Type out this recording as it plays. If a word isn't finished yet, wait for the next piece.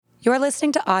You're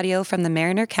listening to audio from the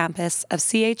Mariner campus of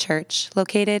CA Church,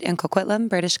 located in Coquitlam,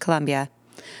 British Columbia.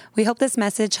 We hope this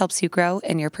message helps you grow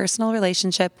in your personal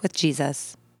relationship with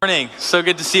Jesus. Morning. So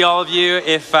good to see all of you.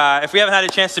 If we haven't had a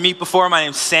chance to meet before, my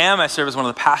name's Sam. I serve as one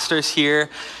of the pastors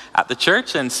here at the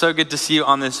church, and so good to see you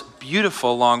on this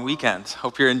beautiful long weekend.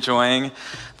 Hope you're enjoying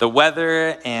the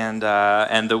weather and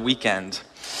the weekend.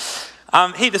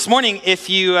 Hey, this morning, if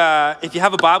you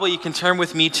have a Bible, you can turn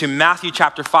with me to Matthew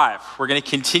chapter 5. We're going to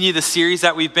continue the series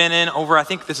that we've been in over, I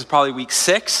think this is probably week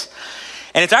 6.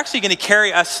 And it's actually going to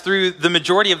carry us through the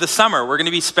majority of the summer. We're going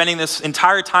to be spending this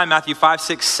entire time, Matthew 5,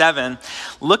 6, 7,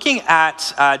 looking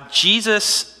at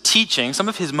Jesus' teaching, some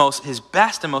of his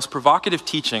best and most provocative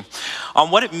teaching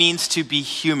on what it means to be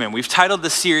human. We've titled the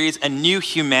series A New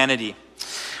Humanity,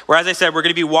 where, as I said, we're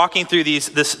going to be walking through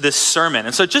this sermon.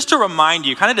 And so just to remind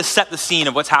you, kind of to set the scene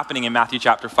of what's happening in Matthew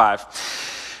chapter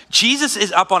 5, Jesus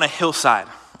is up on a hillside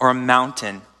or a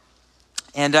mountain.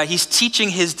 And he's teaching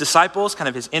his disciples, kind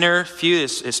of his inner few,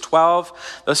 his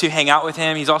 12, those who hang out with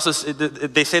him.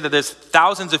 They say that there's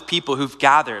thousands of people who've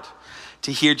gathered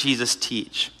to hear Jesus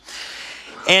teach.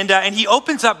 And he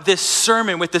opens up this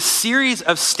sermon with a series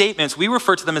of statements. We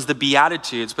refer to them as the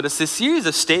Beatitudes, but it's this series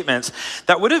of statements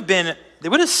that would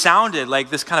have sounded like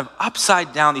this kind of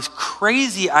upside down, these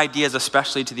crazy ideas,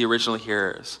 especially to the original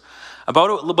hearers,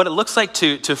 about what it looks like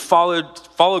to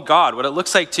follow God, what it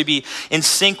looks like to be in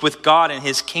sync with God and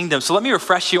his kingdom. So let me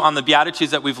refresh you on the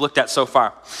Beatitudes that we've looked at so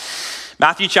far.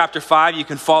 Matthew chapter 5, you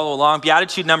can follow along.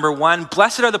 Beatitude number 1,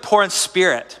 blessed are the poor in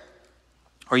spirit.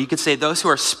 Or you could say those who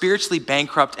are spiritually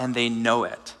bankrupt and they know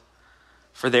it,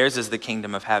 for theirs is the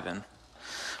kingdom of heaven.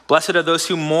 Blessed are those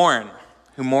who mourn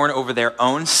over their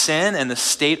own sin and the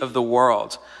state of the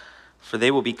world, for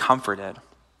they will be comforted.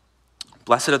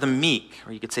 Blessed are the meek,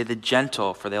 or you could say the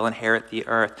gentle, for they'll inherit the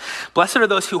earth. Blessed are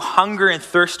those who hunger and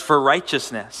thirst for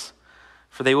righteousness,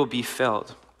 for they will be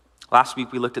filled. Last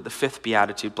week we looked at the 5th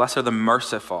beatitude. Blessed are the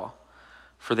merciful,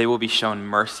 for they will be shown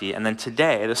mercy. And then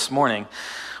today, this morning,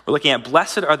 we're looking at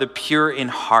blessed are the pure in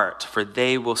heart, for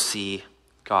they will see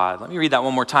God. Let me read that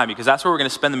one more time, because that's where we're going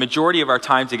to spend the majority of our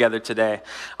time together today,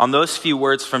 on those few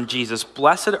words from Jesus.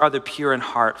 Blessed are the pure in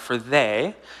heart, for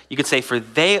they, you could say, for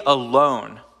they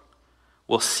alone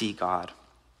will see God.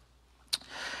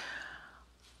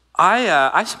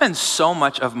 I spend so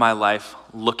much of my life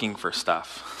looking for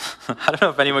stuff. I don't know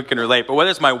if anyone can relate, but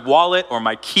whether it's my wallet or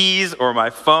my keys or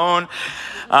my phone,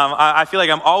 I feel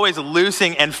like I'm always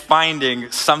losing and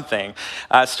finding something,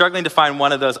 struggling to find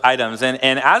one of those items.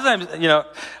 And as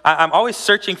I'm always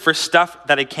searching for stuff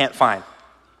that I can't find.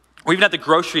 Or even at the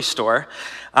grocery store,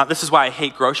 this is why I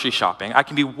hate grocery shopping. I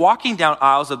can be walking down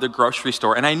aisles of the grocery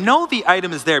store, and I know the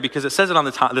item is there because it says it on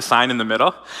the sign in the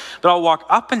middle, but I'll walk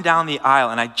up and down the aisle,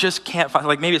 and I just can't find,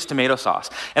 like maybe it's tomato sauce.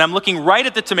 And I'm looking right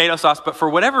at the tomato sauce, but for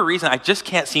whatever reason, I just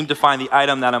can't seem to find the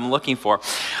item that I'm looking for.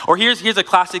 Or here's a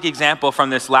classic example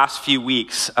from this last few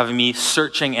weeks of me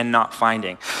searching and not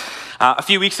finding. A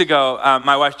few weeks ago,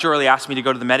 my wife Jolie asked me to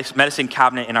go to the medicine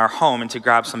cabinet in our home and to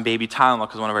grab some baby Tylenol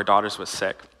because one of our daughters was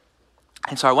sick.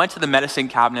 And so I went to the medicine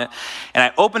cabinet, and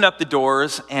I opened up the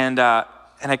doors, and I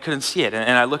couldn't see it.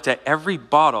 And I looked at every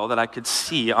bottle that I could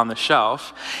see on the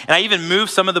shelf, and I even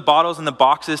moved some of the bottles in the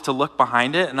boxes to look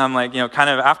behind it. And I'm like, kind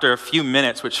of after a few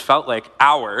minutes, which felt like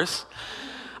hours,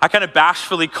 I kind of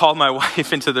bashfully called my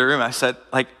wife into the room. I said,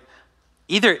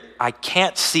 either I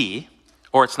can't see,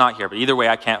 or it's not here, but either way,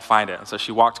 I can't find it. And so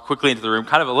she walked quickly into the room,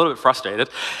 kind of a little bit frustrated.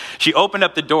 She opened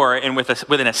up the door, and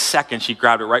within a second, she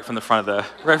grabbed it right from the front of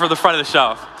the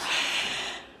shelf.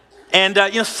 And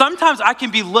sometimes I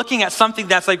can be looking at something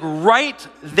that's like right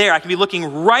there. I can be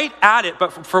looking right at it,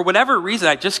 but for whatever reason,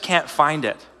 I just can't find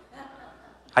it.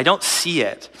 I don't see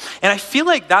it. And I feel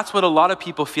like that's what a lot of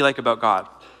people feel like about God.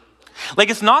 Like,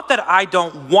 it's not that I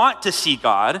don't want to see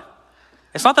God.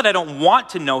 It's not that I don't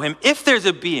want to know him. If there's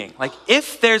a being,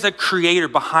 if there's a creator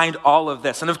behind all of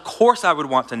this, and of course I would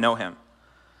want to know him.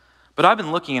 But I've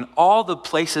been looking in all the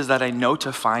places that I know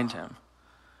to find him,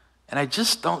 and I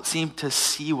just don't seem to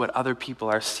see what other people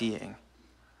are seeing.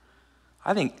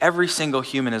 I think every single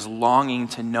human is longing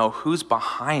to know who's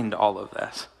behind all of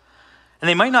this. And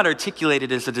they might not articulate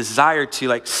it as a desire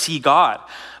to see God,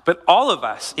 but all of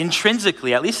us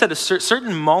intrinsically, at least at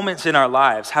certain moments in our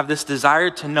lives, have this desire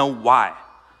to know why.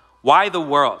 Why the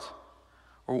world?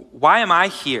 Or why am I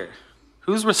here?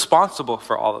 Who's responsible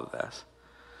for all of this?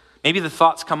 Maybe the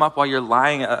thoughts come up while you're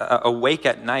lying awake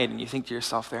at night, and you think to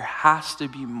yourself, there has to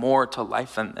be more to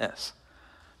life than this,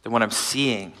 than what I'm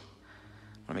seeing,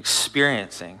 what I'm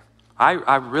experiencing.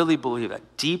 I really believe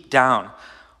that deep down,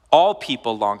 all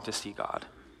people long to see God,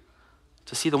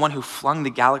 to see the one who flung the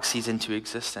galaxies into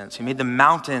existence, who made the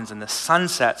mountains and the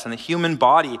sunsets and the human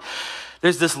body.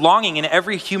 There's this longing in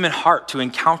every human heart to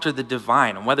encounter the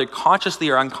divine, and whether consciously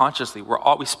or unconsciously,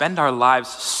 we spend our lives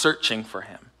searching for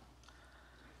him.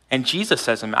 And Jesus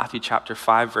says in Matthew chapter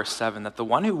 5, verse 7, that the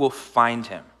one who will find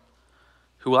him,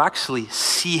 who will actually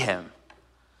see him,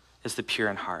 is the pure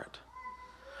in heart.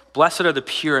 Blessed are the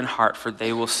pure in heart, for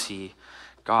they will see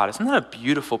God. Isn't that a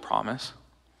beautiful promise?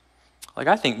 Like,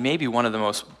 I think maybe one of the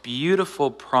most beautiful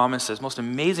promises, most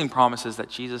amazing promises that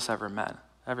Jesus ever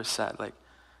said. Like,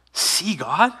 see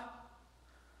God?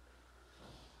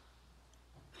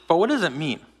 But what does it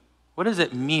mean? What does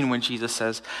it mean when Jesus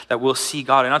says that we'll see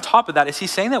God? And on top of that, is he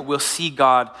saying that we'll see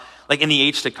God like in the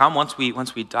age to come, once we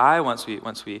die, once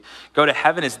we go to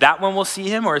heaven? Is that when we'll see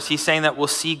him? Or is he saying that we'll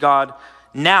see God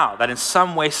now, that in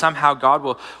some way, somehow, God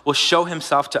will show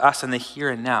himself to us in the here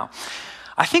and now?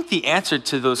 I think the answer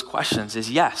to those questions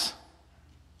is yes.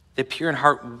 The pure in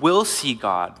heart will see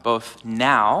God, both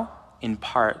now, in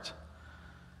part,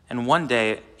 and one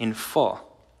day in full.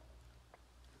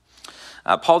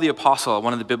 Paul the Apostle,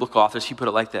 one of the biblical authors, he put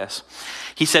it like this.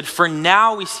 He said, "For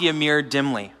now we see a mirror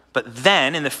dimly, but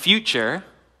then in the future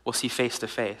we'll see face to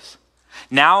face.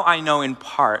 Now I know in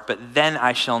part, but then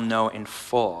I shall know in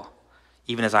full,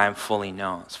 even as I am fully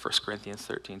known." It's 1 Corinthians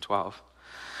 13:12.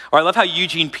 Or I love how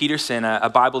Eugene Peterson, a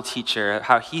Bible teacher,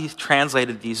 how he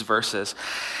translated these verses.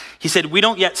 He said, "We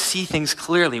don't yet see things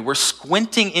clearly. We're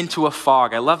squinting into a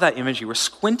fog." I love that imagery. We're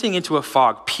squinting into a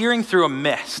fog, peering through a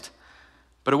mist.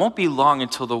 But it won't be long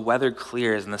until the weather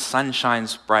clears and the sun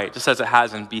shines bright, just as it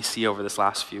has in BC over this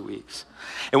last few weeks.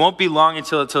 It won't be long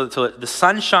until the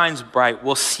sun shines bright.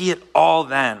 We'll see it all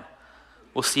then.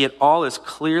 We'll see it all as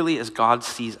clearly as God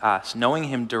sees us, knowing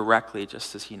him directly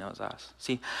just as he knows us.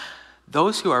 See,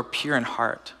 those who are pure in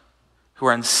heart, who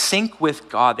are in sync with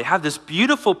God, they have this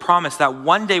beautiful promise that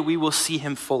one day we will see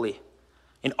him fully,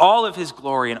 in all of his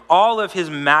glory, in all of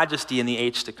his majesty in the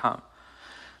age to come.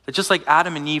 That just like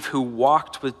Adam and Eve, who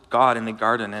walked with God in the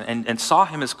garden and saw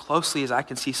him as closely as I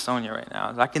can see Sonia right now,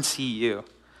 as I can see you,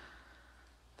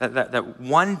 that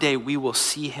one day we will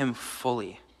see him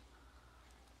fully.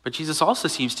 But Jesus also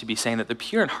seems to be saying that the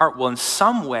pure in heart will in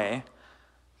some way,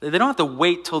 they don't have to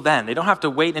wait till then. They don't have to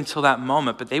wait until that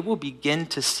moment, but they will begin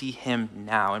to see him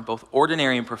now in both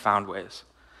ordinary and profound ways,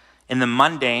 in the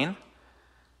mundane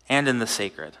and in the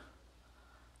sacred.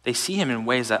 They see him in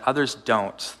ways that others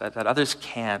don't, that others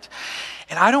can't.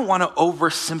 And I don't want to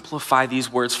oversimplify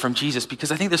these words from Jesus,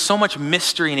 because I think there's so much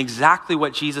mystery in exactly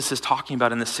what Jesus is talking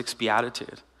about in the sixth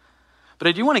beatitude. But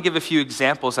I do want to give a few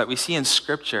examples that we see in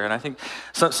Scripture, and I think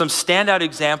some standout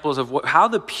examples of how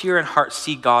the pure in heart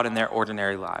see God in their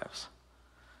ordinary lives.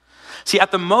 See,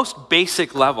 at the most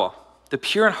basic level, the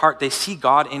pure in heart, they see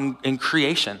God in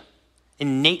creation,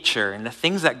 in nature, in the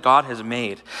things that God has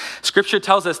made. Scripture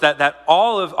tells us that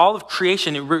all of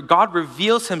creation, God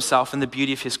reveals himself in the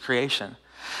beauty of his creation.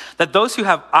 That those who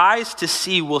have eyes to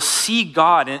see will see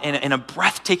God in a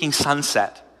breathtaking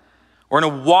sunset, or in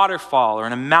a waterfall, or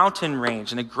in a mountain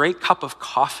range, in a great cup of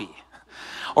coffee,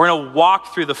 or in a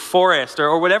walk through the forest,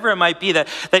 or whatever it might be, that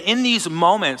in these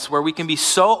moments where we can be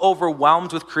so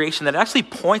overwhelmed with creation that it actually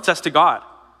points us to God.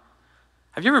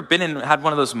 Have you ever been and had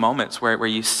one of those moments where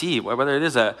you see, whether it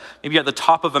is maybe at the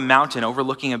top of a mountain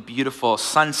overlooking a beautiful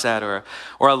sunset or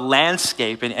a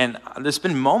landscape, and there's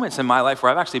been moments in my life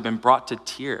where I've actually been brought to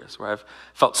tears, where I've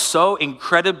felt so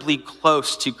incredibly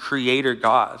close to Creator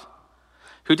God,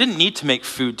 who didn't need to make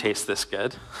food taste this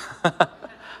good.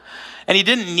 And he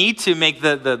didn't need to make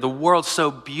the world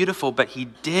so beautiful, but he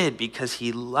did because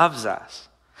he loves us.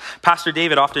 Pastor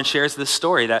David often shares this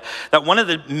story that one of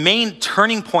the main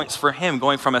turning points for him,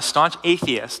 going from a staunch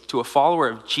atheist to a follower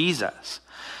of Jesus,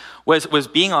 was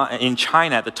being in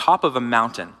China at the top of a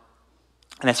mountain.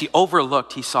 And as he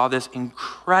overlooked, he saw this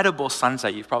incredible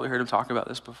sunset. You've probably heard him talk about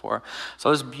this before.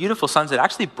 So this beautiful sunset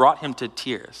actually brought him to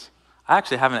tears. I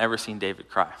actually haven't ever seen David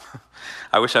cry.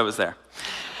 I wish I was there.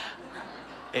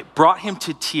 It brought him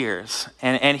to tears,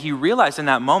 and he realized in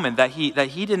that moment that he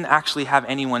didn't actually have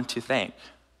anyone to thank.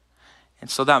 And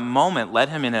so that moment led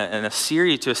him in a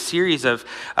series of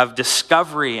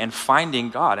discovery and finding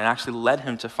God, and actually led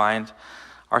him to find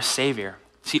our Savior.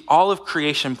 See, all of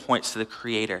creation points to the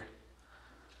Creator.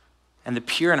 And the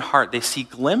pure in heart, they see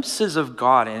glimpses of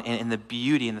God in the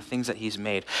beauty and the things that he's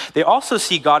made. They also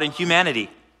see God in humanity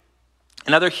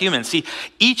and other humans. See,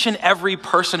 each and every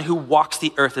person who walks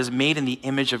the earth is made in the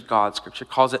image of God. Scripture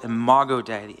calls it imago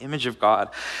Dei, the image of God.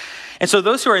 And so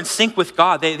those who are in sync with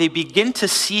God, they begin to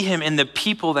see him in the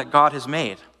people that God has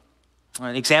made.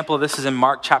 An example of this is in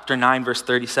Mark chapter 9, verse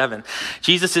 37.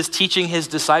 Jesus is teaching his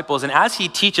disciples, and as he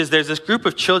teaches, there's this group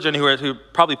of children who are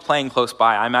probably playing close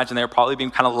by. I imagine they're probably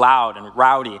being kind of loud and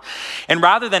rowdy. And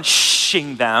rather than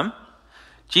shushing them,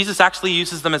 Jesus actually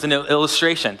uses them as an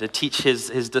illustration to teach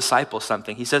his disciples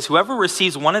something. He says, whoever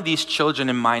receives one of these children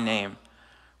in my name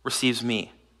receives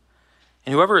me.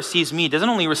 And whoever receives me doesn't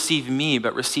only receive me,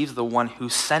 but receives the one who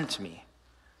sent me.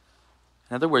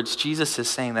 In other words, Jesus is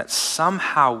saying that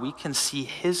somehow we can see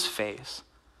his face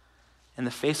in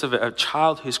the face of a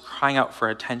child who's crying out for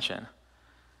attention.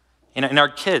 In our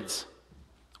kids,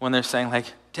 when they're saying like,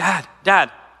 Dad,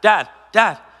 Dad, Dad,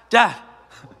 Dad, Dad,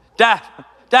 Dad,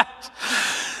 Dad.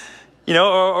 You know,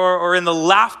 or in the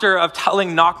laughter of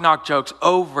telling knock-knock jokes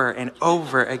over and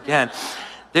over again.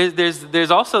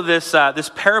 There's also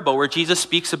this parable where Jesus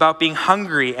speaks about being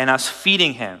hungry and us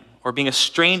feeding him, or being a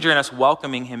stranger and us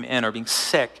welcoming him in, or being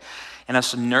sick and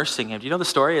us nursing him. Do you know the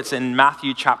story? It's in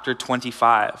Matthew chapter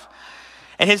 25.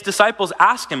 And his disciples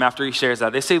ask him after he shares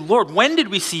that. They say, Lord, when did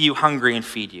we see you hungry and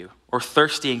feed you, or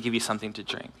thirsty and give you something to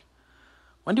drink?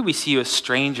 When did we see you a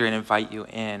stranger and invite you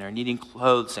in, or needing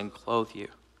clothes and clothe you?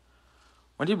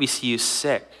 When did we see you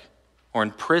sick or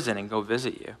in prison and go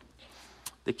visit you?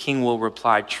 The king will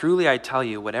reply, truly I tell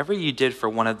you, whatever you did for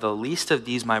one of the least of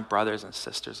these my brothers and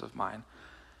sisters of mine,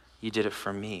 you did it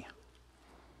for me.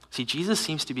 See, Jesus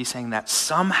seems to be saying that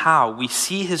somehow we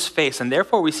see his face, and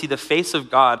therefore we see the face of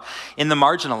God in the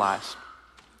marginalized.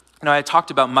 You know, I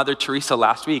talked about Mother Teresa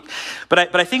last week,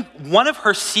 but I think one of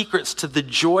her secrets to the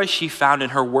joy she found in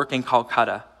her work in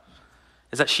Calcutta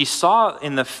is that she saw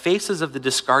in the faces of the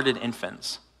discarded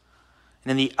infants and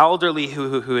in the elderly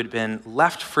who had been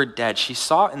left for dead, she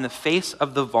saw in the face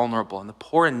of the vulnerable and the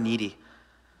poor and needy,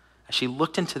 as she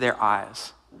looked into their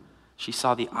eyes, she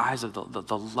saw the eyes of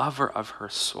the lover of her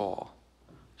soul.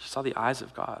 She saw the eyes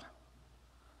of God.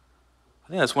 I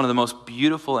think that's one of the most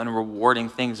beautiful and rewarding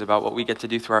things about what we get to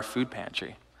do through our food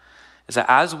pantry, is that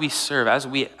as we serve, as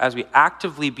we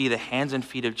actively be the hands and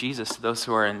feet of Jesus to those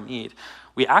who are in need,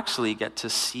 we actually get to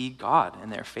see God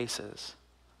in their faces.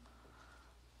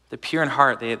 The pure in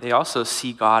heart, they also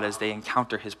see God as they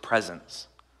encounter his presence,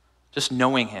 just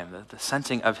knowing him, the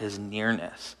sensing of his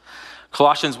nearness.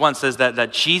 Colossians 1 says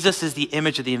that Jesus is the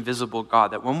image of the invisible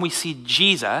God, that when we see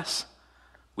Jesus,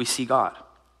 we see God.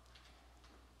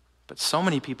 But so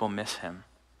many people miss him,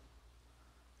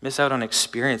 miss out on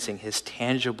experiencing his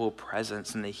tangible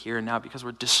presence in the here and now because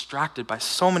we're distracted by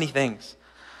so many things.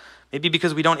 Maybe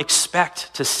because we don't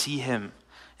expect to see him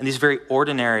in these very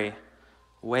ordinary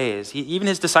ways. Even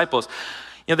his disciples,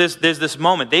 you know, there's this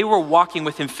moment. They were walking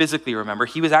with him physically, remember?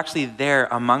 He was actually there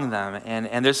among them.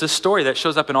 And there's this story that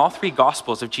shows up in all three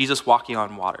Gospels of Jesus walking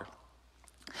on water.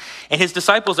 And his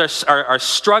disciples are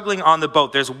struggling on the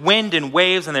boat. There's wind and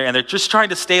waves, and they're just trying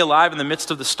to stay alive in the midst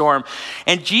of the storm.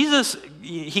 And Jesus,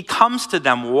 he comes to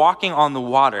them walking on the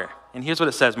water. And here's what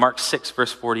it says, Mark 6,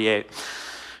 verse 48.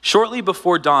 Shortly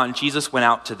before dawn, Jesus went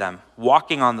out to them,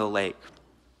 walking on the lake.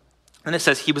 And it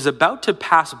says he was about to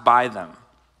pass by them.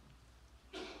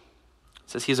 It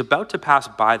says he was about to pass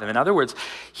by them. In other words,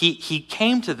 he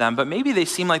came to them, but maybe they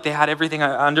seemed like they had everything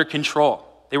under control.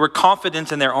 They were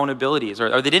confident in their own abilities,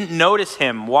 or they didn't notice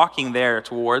him walking there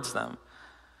towards them.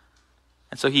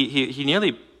 And so he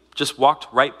nearly just walked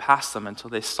right past them until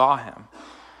they saw him.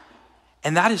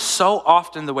 And that is so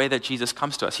often the way that Jesus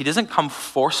comes to us. He doesn't come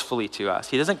forcefully to us.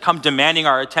 He doesn't come demanding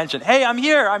our attention. Hey, I'm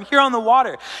here on the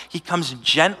water. He comes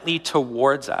gently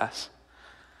towards us.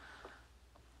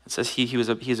 It says he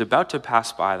was about to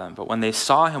pass by them, but when they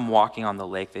saw him walking on the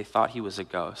lake, they thought he was a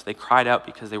ghost. They cried out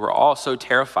because they were all so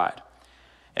terrified.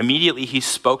 Immediately he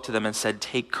spoke to them and said,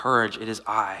 "Take courage, it is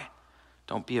I.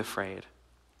 Don't be afraid."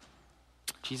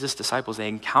 Jesus' disciples, they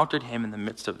encountered him in the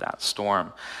midst of that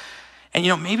storm. And you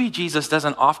know, maybe Jesus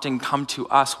doesn't often come to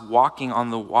us walking on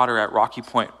the water at Rocky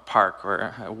Point Park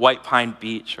or White Pine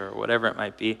Beach or whatever it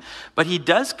might be, but he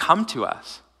does come to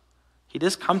us. He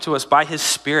does come to us by his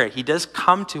Spirit. He does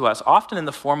come to us often in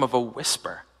the form of a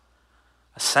whisper,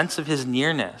 a sense of his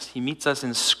nearness. He meets us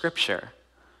in Scripture.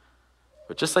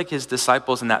 But just like his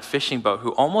disciples in that fishing boat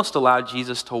who almost allowed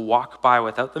Jesus to walk by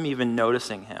without them even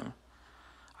noticing him,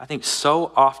 I think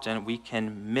so often we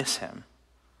can miss him.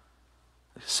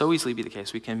 So easily be the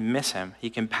case. We can miss him. He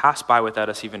can pass by without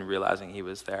us even realizing he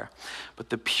was there. But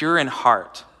the pure in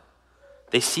heart,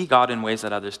 they see God in ways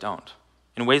that others don't,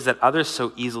 in ways that others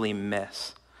so easily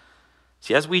miss.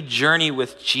 See, as we journey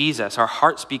with Jesus, our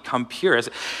hearts become pure.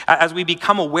 As we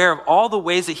become aware of all the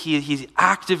ways that he's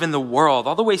active in the world,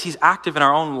 all the ways he's active in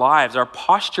our own lives, our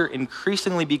posture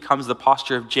increasingly becomes the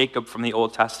posture of Jacob from the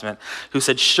Old Testament, who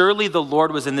said, "Surely the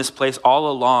Lord was in this place all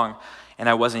along, and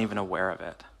I wasn't even aware of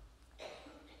it.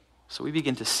 So we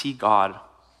begin to see God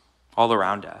all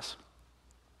around us.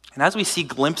 And as we see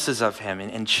glimpses of him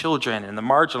in children and the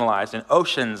marginalized and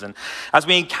oceans, and as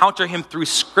we encounter him through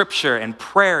scripture and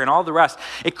prayer and all the rest,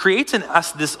 it creates in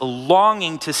us this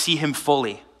longing to see him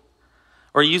fully.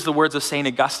 Or to use the words of St.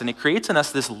 Augustine, it creates in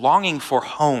us this longing for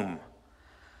home,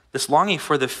 this longing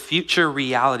for the future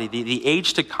reality, the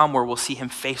age to come where we'll see him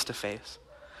face to face.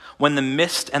 When the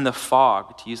mist and the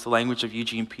fog, to use the language of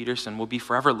Eugene Peterson, will be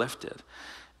forever lifted,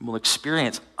 and we'll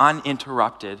experience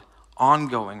uninterrupted,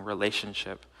 ongoing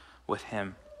relationship with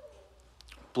him.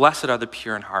 Blessed are the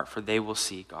pure in heart, for they will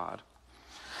see God.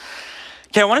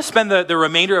 Okay, I want to spend the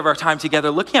remainder of our time together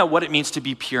looking at what it means to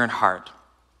be pure in heart.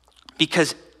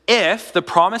 Because if the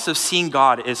promise of seeing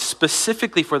God is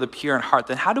specifically for the pure in heart,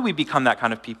 then how do we become that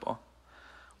kind of people?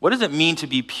 What does it mean to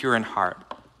be pure in heart?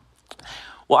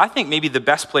 Well, I think maybe the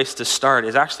best place to start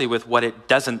is actually with what it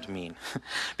doesn't mean.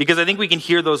 Because I think we can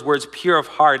hear those words pure of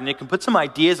heart, and it can put some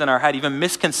ideas in our head, even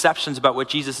misconceptions about what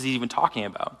Jesus is even talking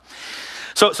about.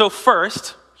 So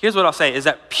first, here's what I'll say, is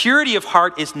that purity of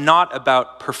heart is not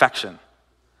about perfection.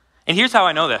 And here's how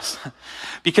I know this.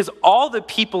 Because all the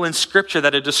people in Scripture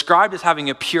that are described as having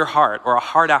a pure heart, or a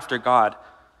heart after God,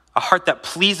 a heart that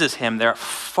pleases him, they're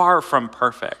far from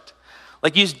perfect.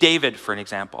 Like use David for an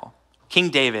example. King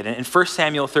David, in 1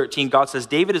 Samuel 13, God says,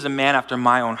 David is a man after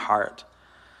my own heart.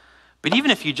 But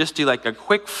even if you just do like a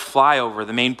quick flyover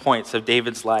the main points of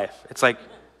David's life, it's like,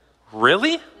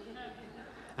 really?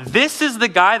 This is the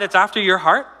guy that's after your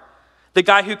heart? The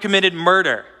guy who committed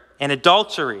murder and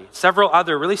adultery, several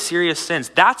other really serious sins.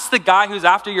 That's the guy who's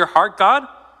after your heart, God?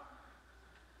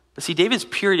 But see, David's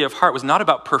purity of heart was not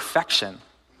about perfection.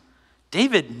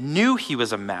 David knew he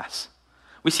was a mess.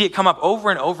 We see it come up over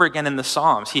and over again in the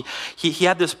Psalms. He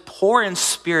had this poor in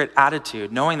spirit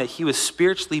attitude, knowing that he was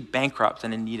spiritually bankrupt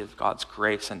and in need of God's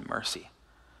grace and mercy.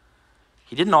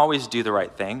 He didn't always do the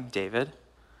right thing, David,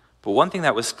 but one thing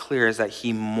that was clear is that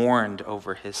he mourned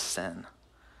over his sin.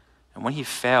 And when he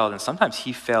failed, and sometimes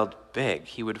he failed big,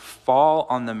 he would fall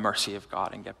on the mercy of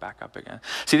God and get back up again.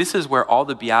 See, this is where all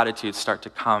the Beatitudes start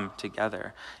to come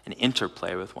together and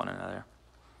interplay with one another.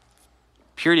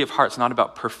 Purity of heart is not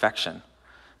about perfection,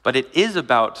 but it is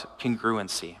about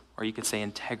congruency, or you could say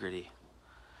integrity.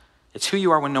 It's who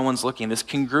you are when no one's looking. This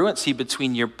congruency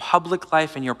between your public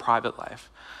life and your private life,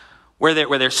 where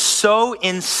they're so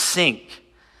in sync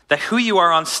that who you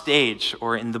are on stage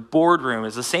or in the boardroom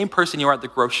is the same person you are at the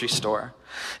grocery store,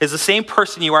 is the same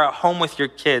person you are at home with your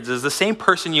kids, is the same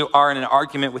person you are in an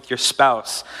argument with your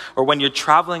spouse, or when you're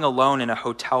traveling alone in a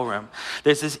hotel room.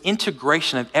 There's this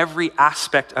integration of every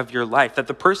aspect of your life, that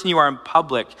the person you are in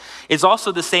public is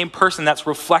also the same person that's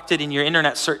reflected in your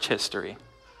internet search history.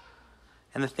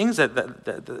 And the things that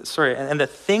the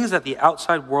things that the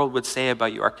outside world would say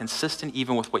about you are consistent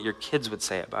even with what your kids would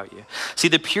say about you. See,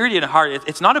 the purity in heart,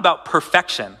 it's not about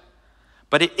perfection,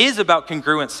 but it is about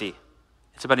congruency.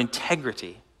 It's about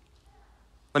integrity.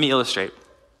 Let me illustrate.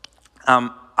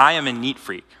 I am a neat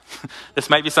freak. This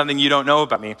might be something you don't know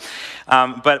about me.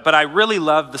 But I really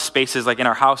love the spaces, like in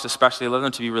our house especially. I love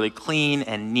them to be really clean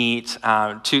and neat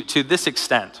to this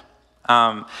extent.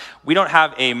 We don't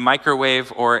have a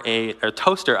microwave or a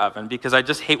toaster oven because I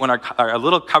just hate when our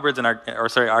little cupboards and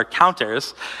our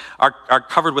counters are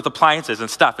covered with appliances and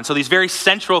stuff. And so these very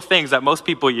central things that most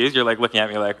people use, you're like looking at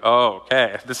me like, oh,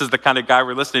 okay, this is the kind of guy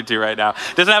we're listening to right now.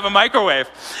 Doesn't have a microwave.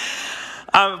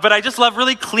 But I just love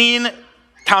really clean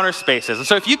counter spaces. And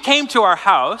so if you came to our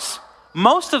house,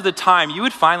 most of the time you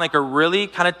would find like a really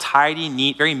kind of tidy,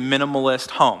 neat, very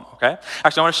minimalist home, okay?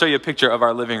 Actually, I want to show you a picture of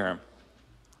our living room.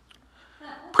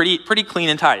 Pretty clean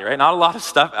and tidy, right? Not a lot of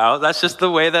stuff out. That's just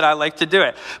the way that I like to do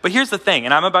it. But here's the thing,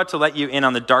 and I'm about to let you in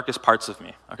on the darkest parts of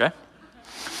me, okay?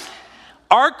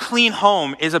 Our clean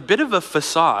home is a bit of a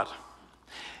facade.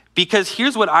 Because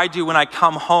here's what I do when I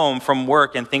come home from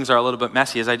work and things are a little bit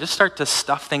messy, is I just start to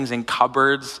stuff things in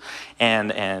cupboards,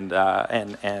 and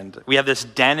we have this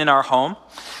den in our home,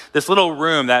 this little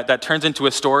room that turns into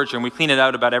a storage room. We clean it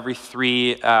out about every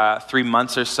 3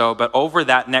 months or so, but over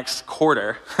that next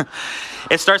quarter,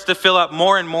 it starts to fill up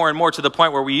more and more and more to the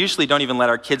point where we usually don't even let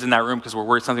our kids in that room because we're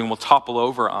worried something will topple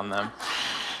over on them.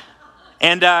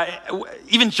 And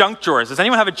even junk drawers. Does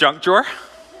anyone have a junk drawer?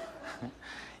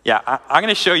 Yeah, I'm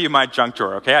going to show you my junk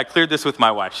drawer, okay? I cleared this with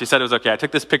my wife. She said it was okay. I took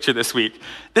this picture this week.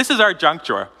 This is our junk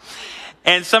drawer.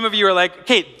 And some of you are like,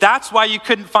 okay, that's why you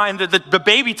couldn't find the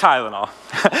baby Tylenol.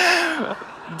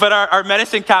 But our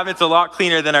medicine cabinet's a lot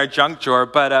cleaner than our junk drawer.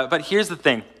 But here's the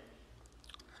thing.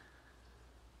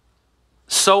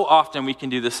 So often we can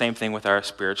do the same thing with our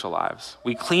spiritual lives.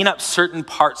 We clean up certain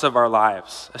parts of our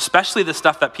lives, especially the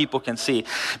stuff that people can see.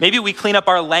 Maybe we clean up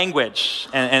our language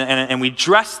and we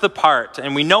dress the part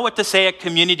and we know what to say at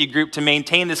community group to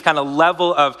maintain this kind of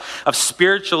level of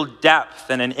spiritual depth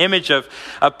and an image of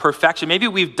perfection. Maybe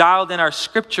we've dialed in our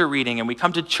scripture reading and we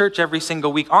come to church every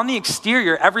single week. On the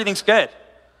exterior, everything's good.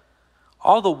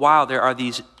 All the while, there are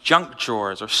these junk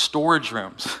drawers or storage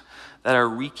rooms that are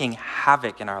wreaking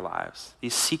havoc in our lives.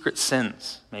 These secret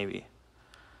sins, maybe.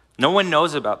 No one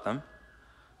knows about them,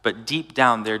 but deep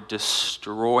down, they're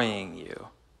destroying you.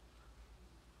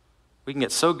 We can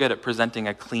get so good at presenting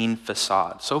a clean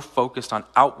facade, so focused on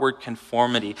outward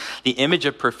conformity, the image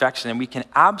of perfection, and we can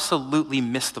absolutely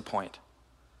miss the point.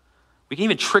 We can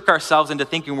even trick ourselves into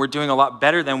thinking we're doing a lot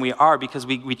better than we are because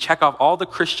we check off all the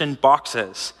Christian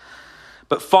boxes.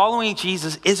 But following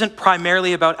Jesus isn't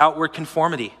primarily about outward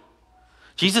conformity.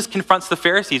 Jesus confronts the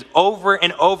Pharisees over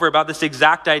and over about this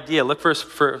exact idea. Look for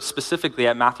specifically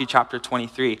at Matthew chapter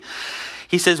 23.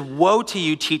 He says, "Woe to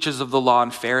you, teachers of the law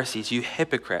and Pharisees, you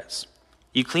hypocrites.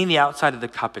 You clean the outside of the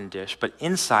cup and dish, but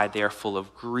inside they are full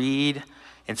of greed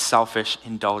and selfish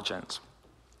indulgence."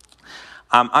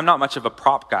 I'm not much of a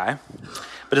prop guy,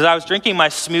 but as I was drinking my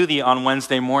smoothie on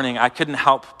Wednesday morning, I couldn't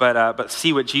help but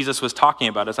see what Jesus was talking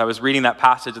about as I was reading that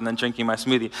passage and then drinking my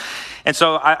smoothie. And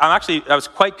so I was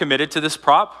quite committed to this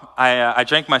prop. I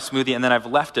drank my smoothie and then I've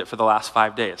left it for the last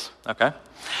 5 days, okay?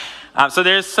 So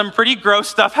there's some pretty gross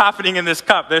stuff happening in this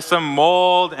cup. There's some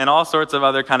mold and all sorts of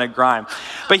other kind of grime.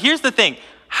 But here's the thing.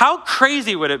 How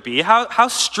crazy would it be? How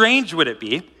strange would it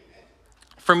be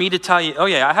for me to tell you, oh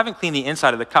yeah, I haven't cleaned the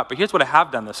inside of the cup, but here's what I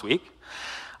have done this week.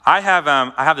 I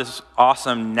have this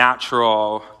awesome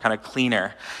natural kind of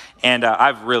cleaner, and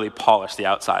I've really polished the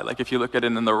outside. Like if you look at it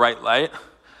in the right light,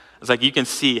 it's like you can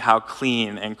see how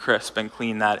clean and crisp and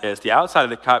clean that is. The outside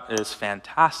of the cup is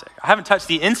fantastic. I haven't touched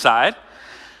the inside,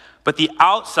 but the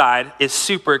outside is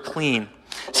super clean.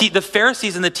 See, the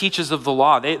Pharisees and the teachers of the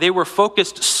law, they were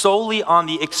focused solely on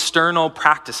the external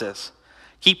practices.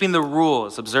 Keeping the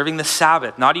rules, observing the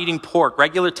Sabbath, not eating pork,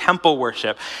 regular temple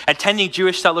worship, attending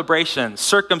Jewish celebrations,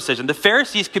 circumcision. The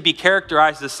Pharisees could be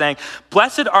characterized as saying,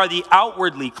 "Blessed are the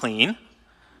outwardly clean,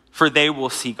 for they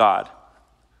will see God."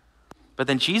 But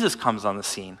then Jesus comes on the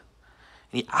scene,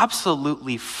 and he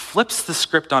absolutely flips the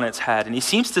script on its head, and he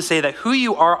seems to say that who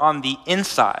you are on the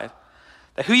inside,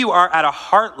 that who you are at a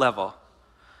heart level,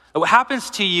 that what happens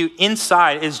to you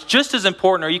inside is just as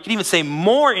important, or you could even say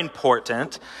more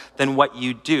important than what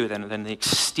you do, than the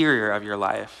exterior of your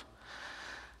life.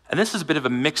 And this is a bit of a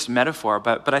mixed metaphor,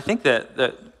 but I think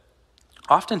that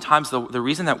oftentimes the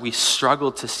reason that we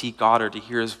struggle to see God or to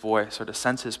hear his voice or to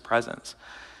sense his presence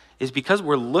is because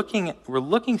we're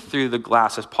looking through the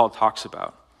glass, as Paul talks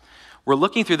about. We're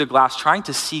looking through the glass trying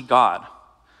to see God,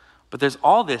 but there's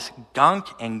all this gunk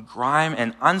and grime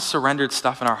and unsurrendered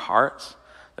stuff in our hearts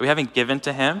that we haven't given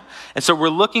to him. And so we're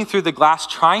looking through the glass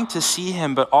trying to see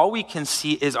him, but all we can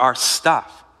see is our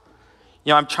stuff.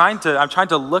 You know, I'm trying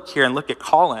to look here and look at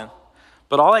Colin,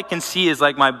 but all I can see is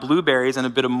like my blueberries and a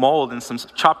bit of mold and some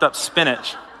chopped up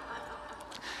spinach.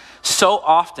 So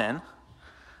often,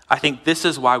 I think this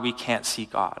is why we can't see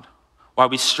God, why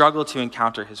we struggle to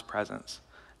encounter his presence.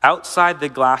 Outside the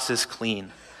glass is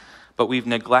clean, but we've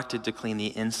neglected to clean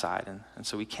the inside, and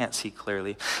so we can't see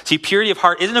clearly. See, purity of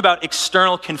heart isn't about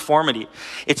external conformity.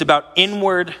 It's about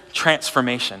inward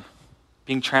transformation,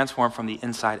 being transformed from the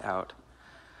inside out.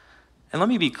 And let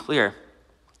me be clear.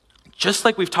 Just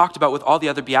like we've talked about with all the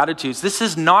other Beatitudes, this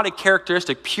is not a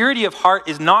characteristic. Purity of heart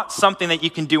is not something that you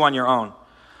can do on your own.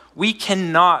 We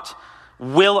cannot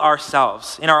will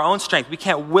ourselves, in our own strength, we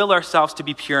can't will ourselves to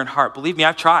be pure in heart. Believe me,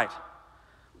 I've tried.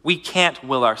 We can't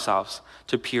will ourselves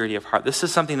to purity of heart. This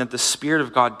is something that the Spirit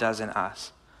of God does in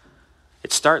us.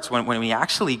 It starts when he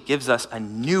actually gives us a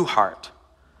new heart,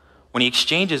 when he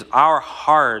exchanges our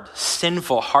hard,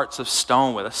 sinful hearts of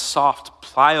stone with a soft,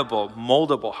 pliable,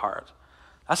 moldable heart.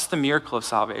 That's the miracle of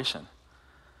salvation.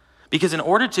 Because in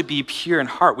order to be pure in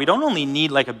heart, we don't only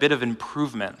need like a bit of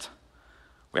improvement,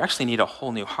 we actually need a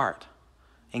whole new heart.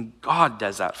 And God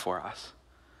does that for us.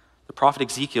 The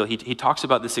prophet Ezekiel, he talks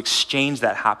about this exchange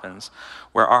that happens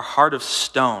where our heart of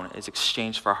stone is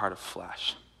exchanged for a heart of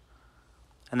flesh.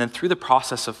 And then through the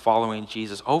process of following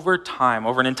Jesus, over time,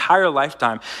 over an entire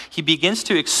lifetime, he begins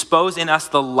to expose in us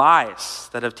the lies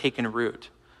that have taken root.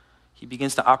 He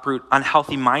begins to uproot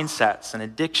unhealthy mindsets and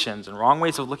addictions and wrong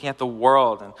ways of looking at the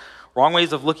world and wrong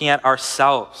ways of looking at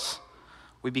ourselves.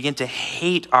 We begin to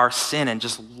hate our sin and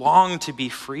just long to be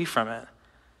free from it.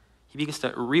 He begins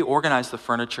to reorganize the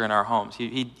furniture in our homes.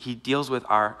 He deals with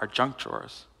our junk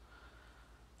drawers.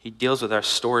 He deals with our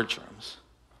storage rooms.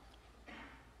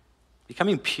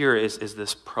 Becoming pure is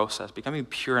this process. Becoming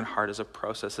pure in heart is a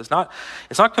process. It's not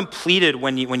completed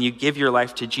when you give your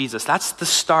life to Jesus. That's the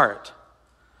start.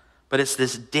 But it's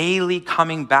this daily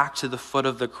coming back to the foot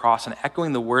of the cross and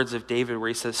echoing the words of David where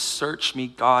he says, "Search me,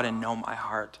 God, and know my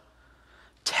heart.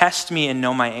 Test me and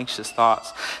know my anxious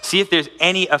thoughts. See if there's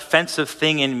any offensive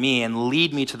thing in me and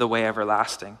lead me to the way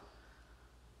everlasting."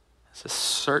 It says,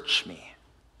 search me.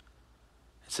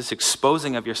 It's this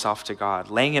exposing of yourself to God,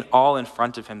 laying it all in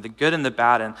front of him, the good and the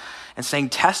bad, and saying,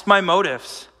 test my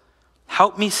motives.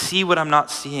 Help me see what I'm not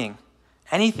seeing.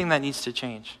 Anything that needs to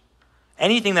change.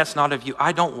 Anything that's not of you,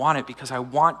 I don't want it because I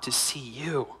want to see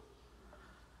you.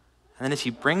 And then as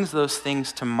he brings those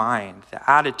things to mind, the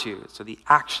attitudes or the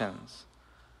actions,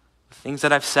 the things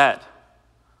that I've said,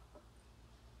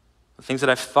 the things that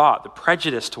I've thought, the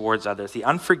prejudice towards others, the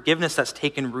unforgiveness that's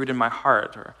taken root in my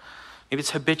heart, or maybe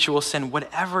it's habitual sin,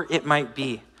 whatever it might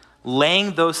be,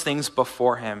 laying those things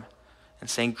before him and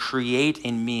saying, create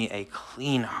in me a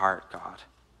clean heart, God.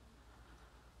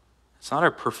 It's not our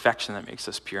perfection that makes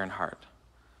us pure in heart.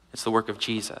 It's the work of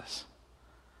Jesus.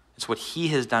 It's what he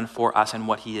has done for us and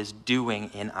what he is doing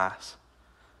in us.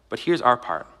 But here's our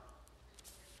part.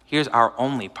 Here's our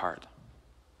only part.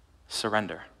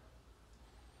 Surrender.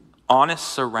 Honest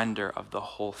surrender of the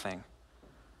whole thing.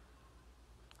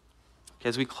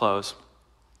 As we close,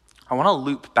 I want to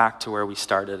loop back to where we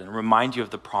started and remind you of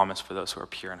the promise for those who are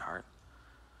pure in heart.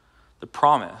 The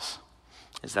promise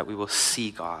is that we will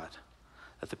see God,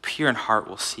 that the pure in heart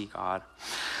will see God.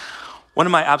 One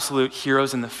of my absolute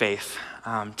heroes in the faith,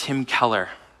 Tim Keller,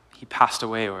 he passed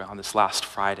away on this last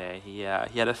Friday. He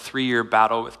had a 3-year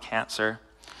battle with cancer,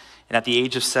 and at the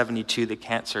age of 72, the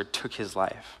cancer took his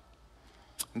life.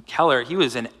 And Keller, he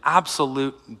was an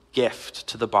absolute gift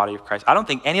to the body of Christ. I don't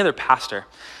think any other pastor,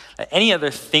 any other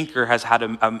thinker has had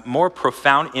a more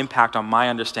profound impact on my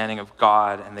understanding of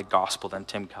God and the gospel than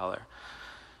Tim Keller.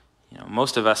 You know,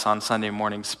 most of us on Sunday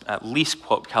mornings at least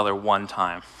quote Keller one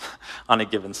time on a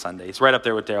given Sunday. He's right up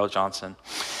there with Darrell Johnson.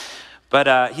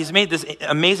 But he's made this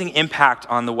amazing impact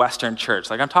on the Western church.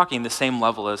 Like I'm talking the same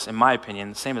level as, in my opinion,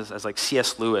 the same as like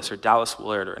C.S. Lewis or Dallas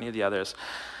Willard or any of the others.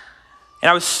 And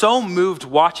I was so moved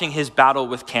watching his battle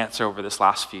with cancer over this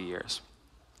last few years.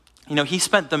 You know, he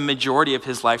spent the majority of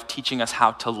his life teaching us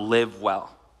how to live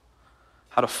well,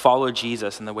 how to follow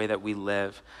Jesus in the way that we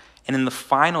live. And in the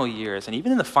final years, and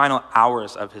even in the final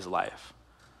hours of his life,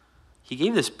 he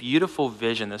gave this beautiful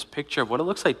vision, this picture of what it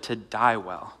looks like to die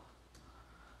well.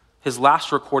 His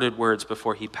last recorded words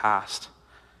before he passed,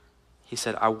 he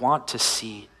said, "I want to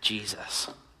see Jesus.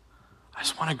 I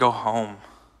just want to go home."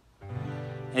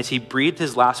 And as he breathed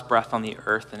his last breath on the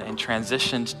earth and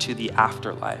transitioned to the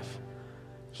afterlife,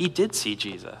 he did see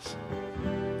Jesus.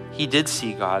 He did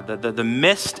see God. The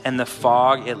mist and the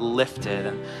fog, it lifted.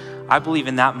 And I believe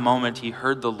in that moment he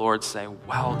heard the Lord say,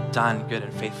 "Well done, good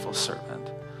and faithful servant,"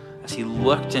 as he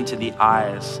looked into the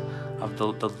eyes of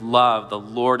the love, the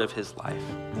Lord of his life.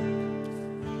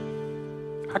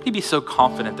 How could he be so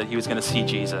confident that he was going to see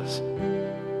Jesus?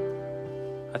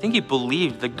 I think he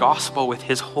believed the gospel with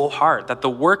his whole heart, that the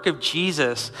work of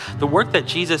Jesus, the work that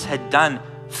Jesus had done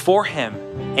for him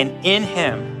and in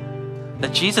him,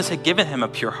 that Jesus had given him a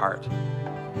pure heart.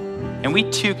 And we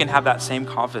too can have that same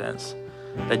confidence,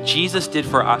 that Jesus did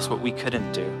for us what we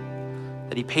couldn't do,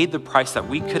 that he paid the price that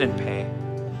we couldn't pay,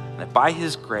 and that by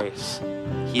his grace,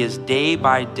 he is day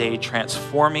by day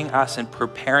transforming us and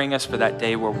preparing us for that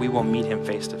day where we will meet him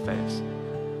face to face.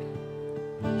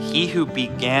 He who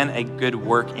began a good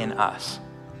work in us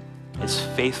is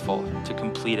faithful to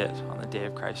complete it on the day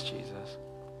of Christ Jesus.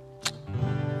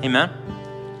 Amen.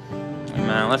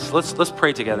 Amen. Let's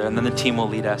pray together, and then the team will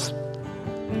lead us.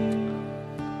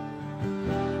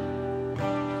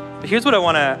 But here's what I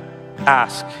want to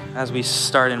ask as we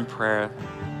start in prayer.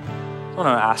 I want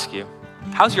to ask you,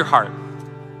 how's your heart?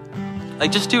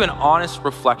 Like, just do an honest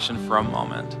reflection for a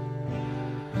moment.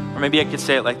 Or maybe I could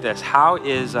say it like this: how's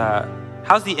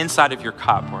the inside of your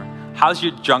cup? Or how's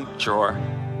your junk drawer?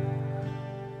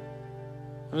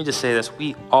 Let me just say this: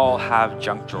 we all have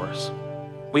junk drawers.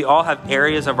 We all have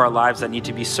areas of our lives that need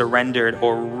to be surrendered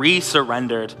or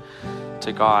re-surrendered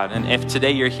to God. And if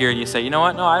today you're here and you say, you know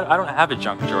what, no, I don't have a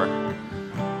junk drawer,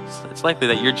 it's likely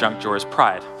that your junk drawer is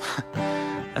pride.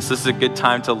 And so this is a good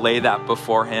time to lay that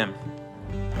before him.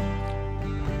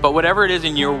 But whatever it is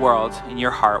in your world, in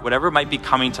your heart, whatever might be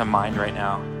coming to mind right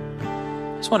now,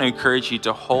 I just want to encourage you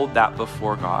to hold that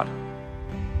before God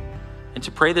and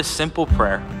to pray this simple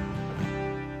prayer: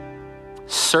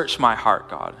 search my heart,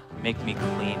 God. Make me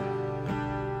clean.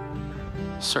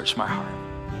 Search my heart.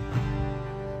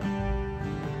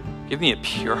 Give me a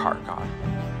pure heart, God.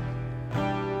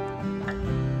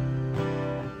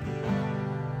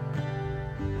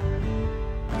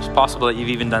 possible that you've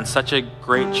even done such a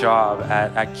great job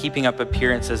at keeping up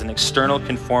appearances and external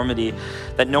conformity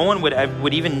that no one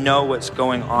would even know what's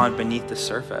going on beneath the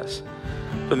surface.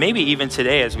 But maybe even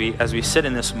today, as we sit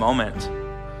in this moment,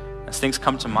 as things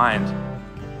come to mind,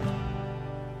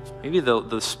 maybe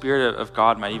the Spirit of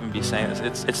God might even be saying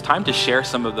this. It's time to share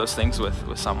some of those things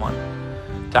with someone,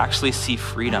 to actually see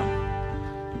freedom.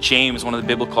 James, one of the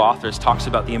biblical authors, talks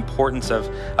about the importance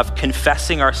of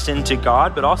confessing our sin to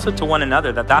God, but also to one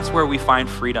another, that's where we find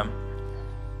freedom.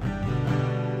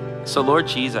 So Lord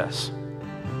Jesus,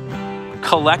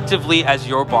 collectively as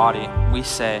your body, we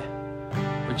say,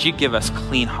 would you give us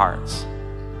clean hearts?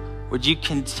 Would you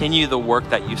continue the work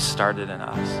that you started in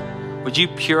us? Would you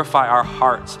purify our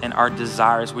hearts and our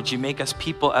desires? Would you make us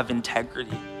people of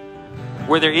integrity?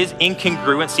 Where there is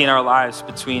incongruency in our lives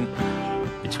between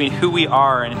who we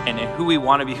are and who we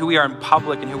want to be, who we are in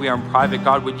public and who we are in private,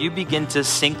 God, would you begin to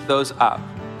sync those up,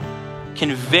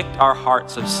 convict our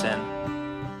hearts of sin,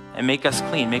 and make us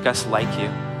clean, make us like you.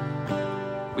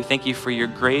 We thank you for your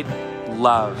great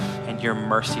love and your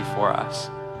mercy for us,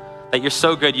 that you're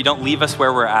so good, you don't leave us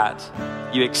where we're at.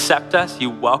 You accept us, you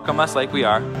welcome us like we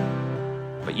are,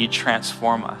 but you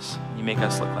transform us, you make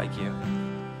us look like you.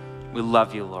 We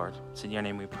love you, Lord. It's in your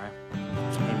name we pray.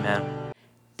 Amen.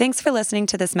 Thanks for listening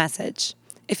to this message.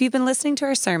 If you've been listening to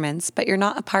our sermons, but you're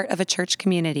not a part of a church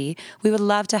community, we would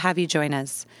love to have you join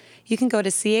us. You can go to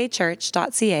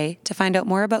cachurch.ca to find out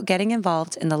more about getting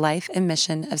involved in the life and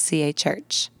mission of CA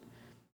Church.